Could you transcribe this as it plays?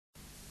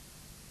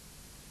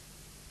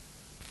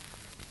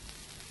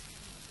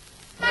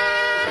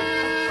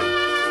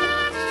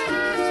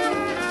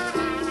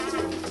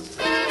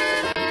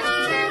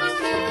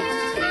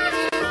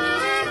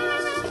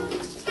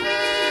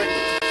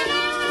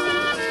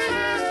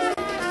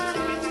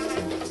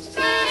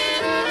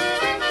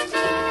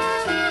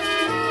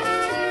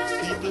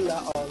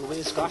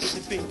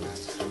gossiping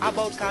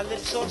about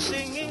Calypso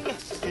singing.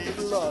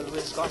 People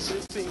always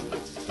gossiping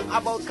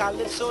about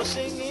Calypso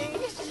singing.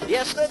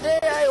 Yesterday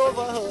I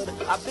overheard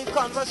a big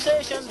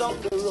conversation down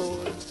the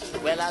road.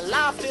 Well, I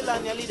laughed till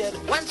I nearly dead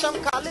when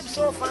some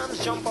Calypso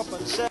fans jump up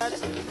and said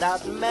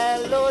that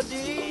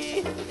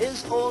melody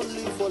is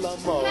only full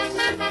of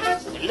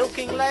mouth.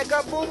 Looking like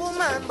a boo-boo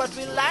man, but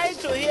we like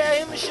to hear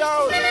him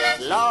shout,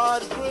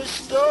 Lord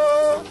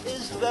Christo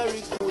is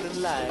very cool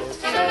in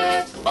life.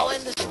 But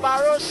when the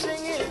Sparrow's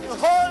singing,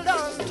 hold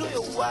on to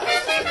your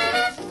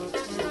wife.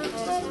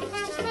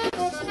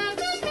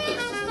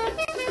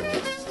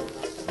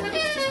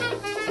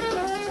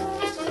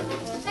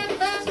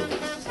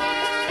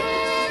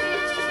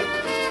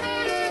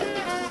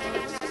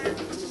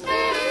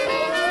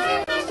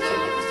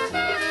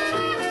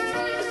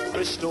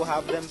 Christo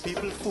have them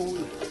people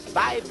fooled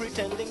by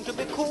pretending to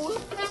be cool.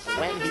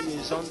 When he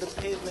is on the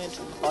pavement,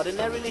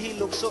 ordinarily he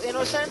looks so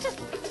innocent.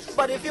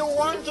 But if you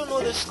want to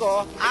know the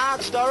score,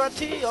 ask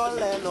Dorothy or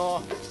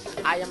Lenore.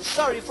 I am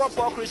sorry for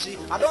hypocrisy,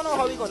 I don't know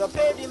how we're gonna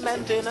pay the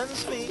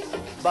maintenance fee,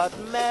 but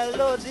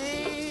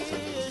melody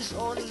is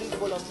only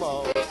full of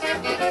mouth.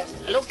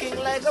 Looking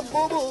like a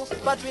boo-boo,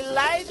 but we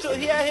like to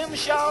hear him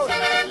shout,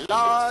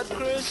 Lord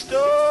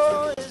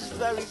Christo is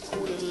very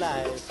cool in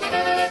life.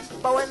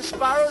 But when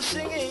Sparrow's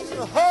singing,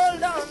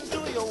 hold on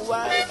to your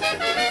wife.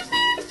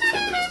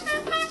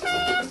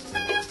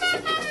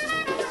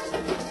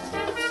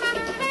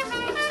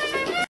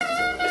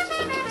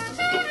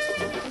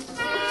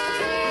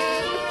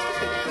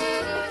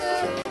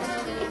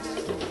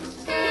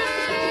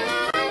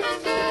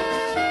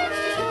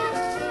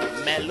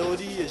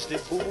 Melody is the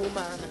boo-boo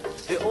man,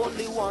 the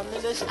only one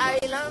in this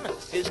island.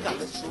 His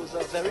calypsos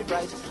are very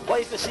bright. Boy,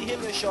 if you see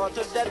him, you're sure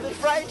to dead with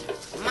fright.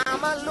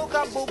 Mama, look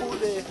at boo-boo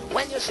day.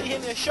 When you see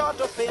him, you're sure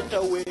to faint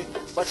away.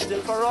 But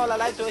still, for all, I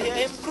like to hear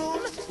him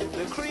croon,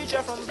 the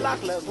creature from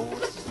Black Lagoon.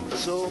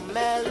 So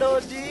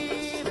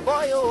melody,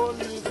 boy, you're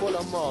only full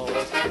of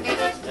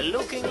mouth.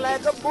 Looking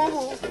like a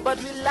boo-boo, but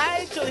we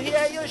like to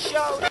hear you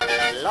shout,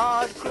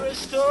 Lord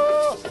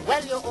Christo,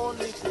 well, you're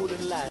only cool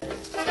in life.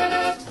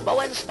 But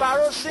when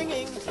Sparrow's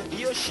singing,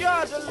 you're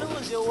sure to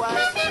lose your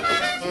wife.